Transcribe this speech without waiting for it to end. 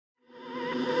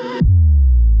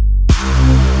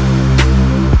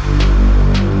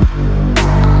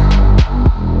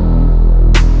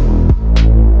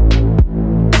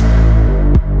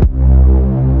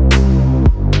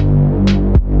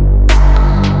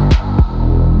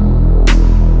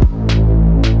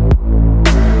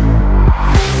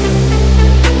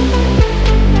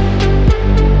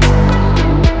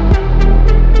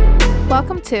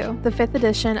2, the 5th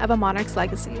edition of A Monarch's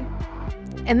Legacy.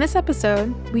 In this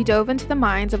episode, we dove into the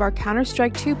minds of our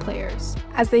Counter-Strike 2 players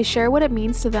as they share what it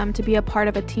means to them to be a part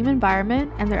of a team environment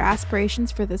and their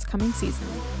aspirations for this coming season.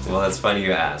 Well, that's funny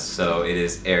you ask. So it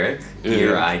is Eric,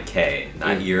 E-R-I-K,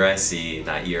 not E-R-I-C,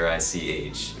 not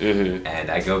E-R-I-C-H.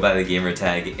 And I go by the gamer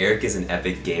tag, Eric is an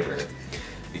epic gamer.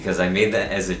 Because I made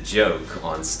that as a joke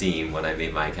on Steam when I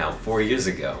made my account 4 years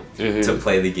ago to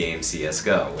play the game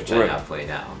CSGO, which I now play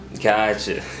now.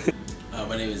 Gotcha.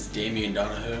 My name is Damian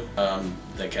Donahue. I'm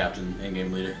the captain and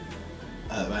game leader.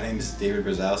 My name is David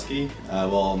Brzezowski.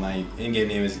 Well, my in-game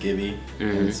name is Gibby.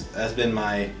 That's been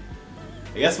my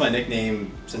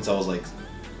nickname since I was like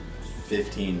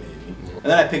 15 maybe. And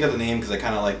then I picked up the name because I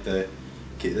kind of like the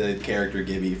character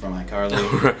Gibby from iCarly,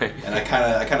 and I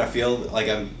kind of feel like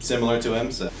I'm similar to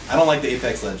him. So I don't like the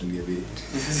Apex Legend Gibby.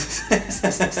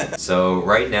 So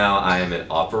right now I am an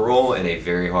AWP role and a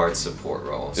very hard support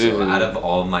role. So out of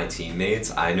all of my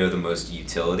teammates, I know the most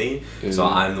utility. So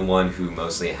I'm the one who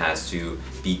mostly has to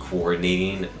be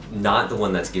coordinating, not the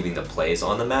one that's giving the plays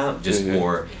on the map, just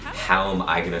more how am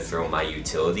I going to throw my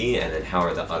utility, and then how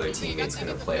are the other teammates going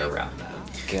to play around that.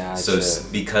 Gotcha. So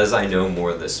because I know more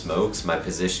of the smokes, my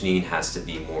positioning has to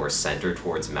be more centered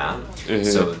towards map.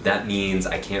 So that means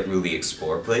I can't really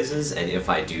explore places, and if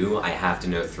I do, I have to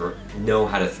know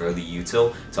how to throw the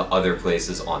util to other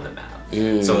places on the map.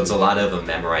 So it's a lot of a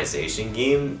memorization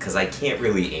game, because I can't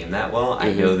really aim that well.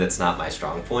 I know that's not my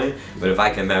strong point, but if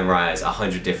I can memorize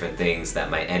 100 different things that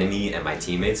my enemy and my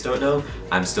teammates don't know,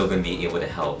 I'm still going to be able to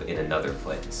help in another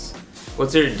place.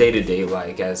 What's your day-to-day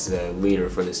like as the leader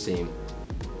for this team?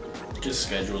 Just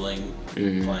scheduling,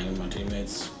 playing with my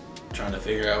teammates, trying to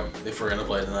figure out if we're gonna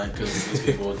play tonight because these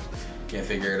people can't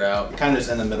figure it out. Kind of just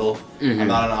in the middle. I'm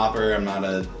not an opper. I'm not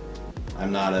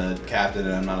a captain,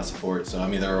 and I'm not a support. So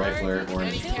I'm either a rifler or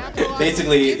an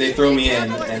basically they throw me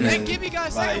in, and then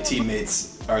my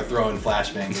teammates are throwing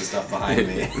flashbangs and stuff behind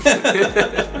me.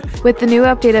 With the new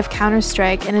update of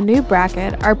Counter-Strike and a new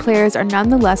bracket, our players are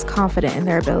nonetheless confident in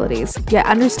their abilities, yet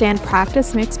understand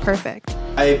practice makes perfect.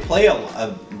 I play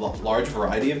a large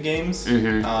variety of games,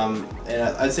 and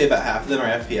I'd say about half of them are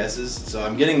FPSs, so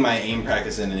I'm getting my aim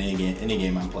practice in any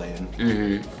game I'm playing.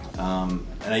 And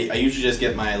I usually just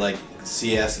get my like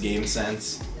CS game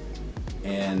sense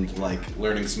and like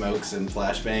learning smokes and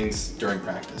flashbangs during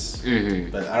practice.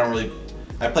 But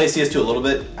I play CS2 a little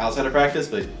bit outside of practice,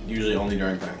 but usually only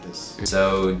during practice.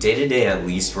 So day-to-day, at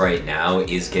least right now,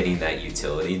 is getting that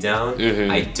utility down.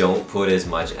 I don't put as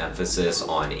much emphasis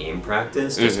on aim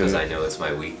practice, just because I know it's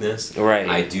my weakness.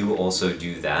 I do also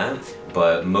do that,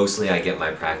 but mostly I get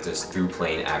my practice through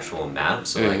playing actual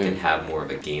maps, so I can have more of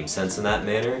a game sense in that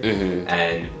manner.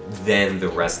 And then the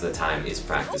rest of the time is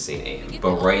practicing aim.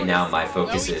 But right now, my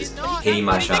focus is hitting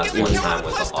my shots one time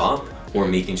with the AWP, or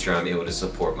making sure I'm able to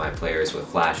support my players with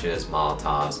flashes,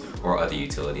 molotovs, or other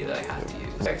utility that I have to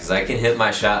use. Because I can hit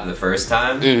my shot the first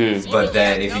time, but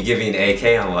then if you give me an AK,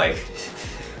 I'm like,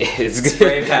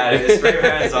 spray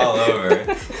pattern's all over.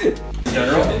 In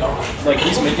general, like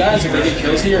these mid guys, if they get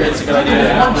kills here, it's a good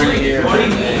idea to bring it here. But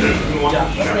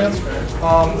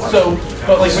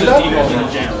like with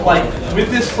that, like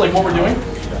with this, like what we're doing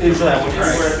is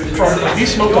if you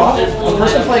smoke off, the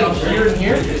person playing here and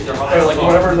here, or like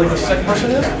whatever like the second person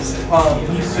is,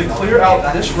 needs to clear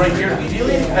out this right here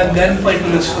immediately, and then play for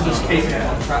this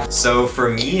cave. So for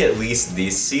me, at least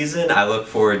this season, I look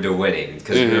forward to winning,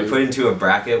 because we're put into a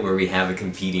bracket where we have a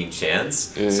competing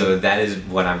chance. So that is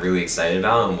what I'm really excited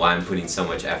about, and why I'm putting so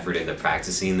much effort into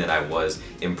practicing that I was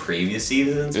in previous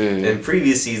seasons. In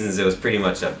previous seasons, it was pretty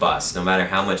much a bust. No matter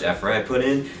how much effort I put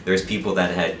in, there's people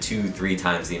that had 2-3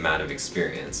 times the amount of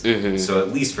experience. So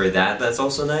at least for that, that's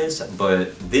also nice.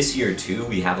 But this year too,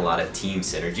 we have a lot of team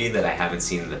synergy that I haven't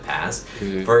seen in the past.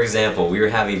 For example, we were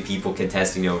having people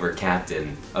contesting over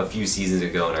captain a few seasons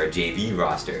ago in our JV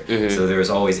roster. So there was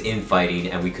always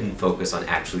infighting, and we couldn't focus on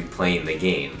actually playing the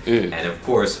game. And of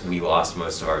course, we lost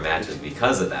most of our matches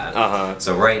because of that.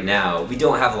 So right now, we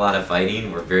don't have a lot of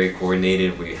fighting. We're very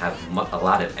coordinated. We have a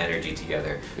lot of energy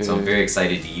together. So I'm very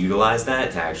excited to utilize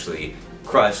that to actually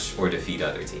crush or defeat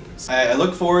other teams. I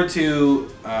look forward to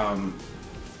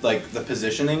like the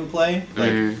positioning play.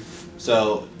 Like,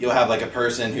 so you'll have like a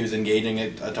person who's engaging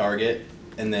a target,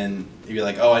 and then you'll be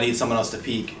like, oh, I need someone else to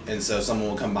peek, and so someone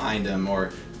will come behind him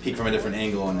or peek from a different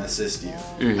angle and assist you.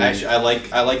 I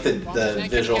like the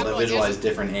visualize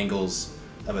different angles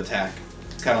of attack.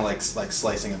 It's kind of like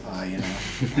slicing a pie, you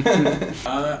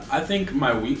know. I think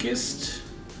my weakest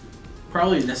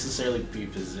probably necessarily be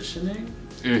positioning.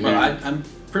 But I'm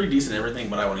pretty decent at everything,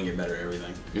 but I want to get better at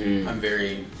everything. I'm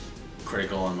very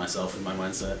critical on myself and my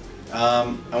mindset.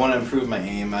 I want to improve my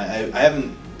aim.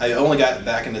 I only got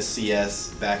back into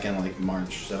CS back in like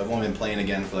March, so I've only been playing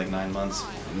again for like 9 months.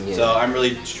 Yeah. So I'm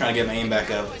really just trying to get my aim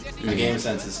back up. My game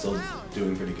sense is still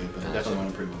doing pretty good, but I definitely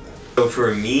want to improve on that. So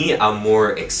for me, I'm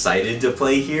more excited to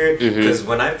play here because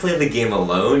when I play the game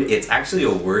alone, it's actually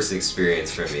a worse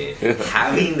experience for me.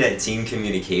 Having that team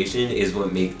communication is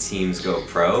what makes teams go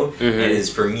pro, and is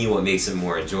for me what makes it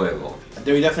more enjoyable.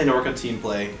 We definitely need to work on team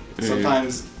play.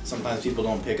 Sometimes people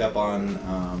don't pick up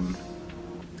on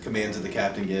commands that the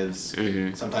captain gives.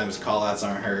 Sometimes call-outs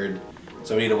aren't heard.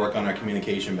 So we need to work on our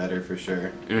communication better for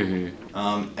sure.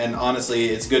 And honestly,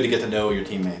 it's good to get to know your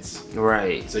teammates.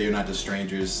 Right. So you're not just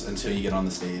strangers until you get on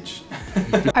the stage.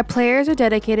 Our players are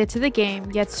dedicated to the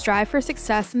game, yet strive for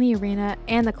success in the arena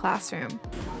and the classroom.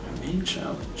 My main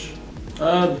challenge,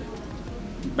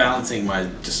 balancing my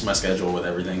schedule with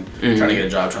everything. Trying to get a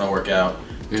job, trying to work out,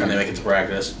 trying to make it to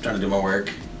practice, trying to do my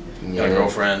work. Got a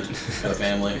girlfriend, got a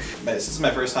family. This is my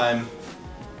first time.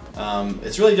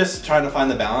 It's really just trying to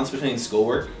find the balance between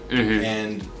schoolwork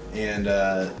and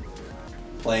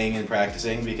playing and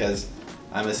practicing, because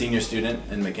I'm a senior student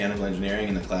in mechanical engineering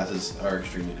and the classes are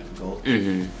extremely difficult.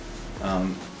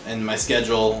 And my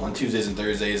schedule on Tuesdays and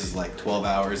Thursdays is like 12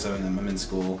 hours, and I'm in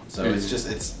school. So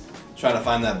it's trying to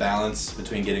find that balance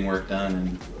between getting work done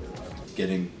and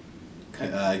getting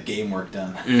game work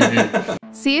done.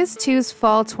 CS2's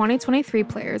fall 2023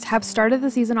 players have started the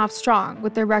season off strong,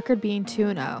 with their record being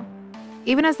 2-0.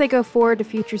 Even as they go forward to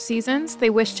future seasons, they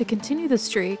wish to continue the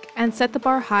streak and set the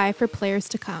bar high for players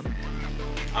to come.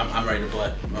 I'm ready to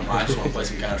play. I just want to play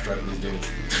some Counter-Strike with these dudes.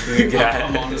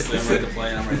 I'm ready to play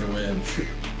and I'm ready to win.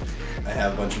 I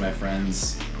have a bunch of my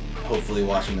friends hopefully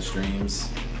watching the streams.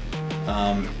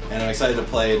 And I'm excited to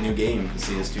play a new game.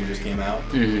 CS2 just came out.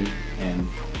 And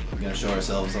we're going to show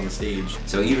ourselves on the stage.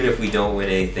 So even if we don't win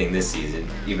anything this season,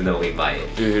 even though we might,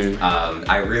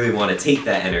 I really want to take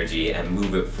that energy and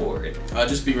move it forward.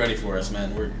 Just be ready for us,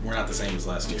 man. We're not the same as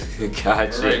last year.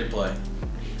 Gotcha. We're ready to play.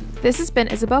 This has been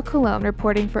Isabel Colon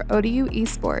reporting for ODU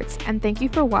Esports, and thank you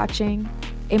for watching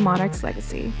A Monarch's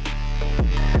Legacy.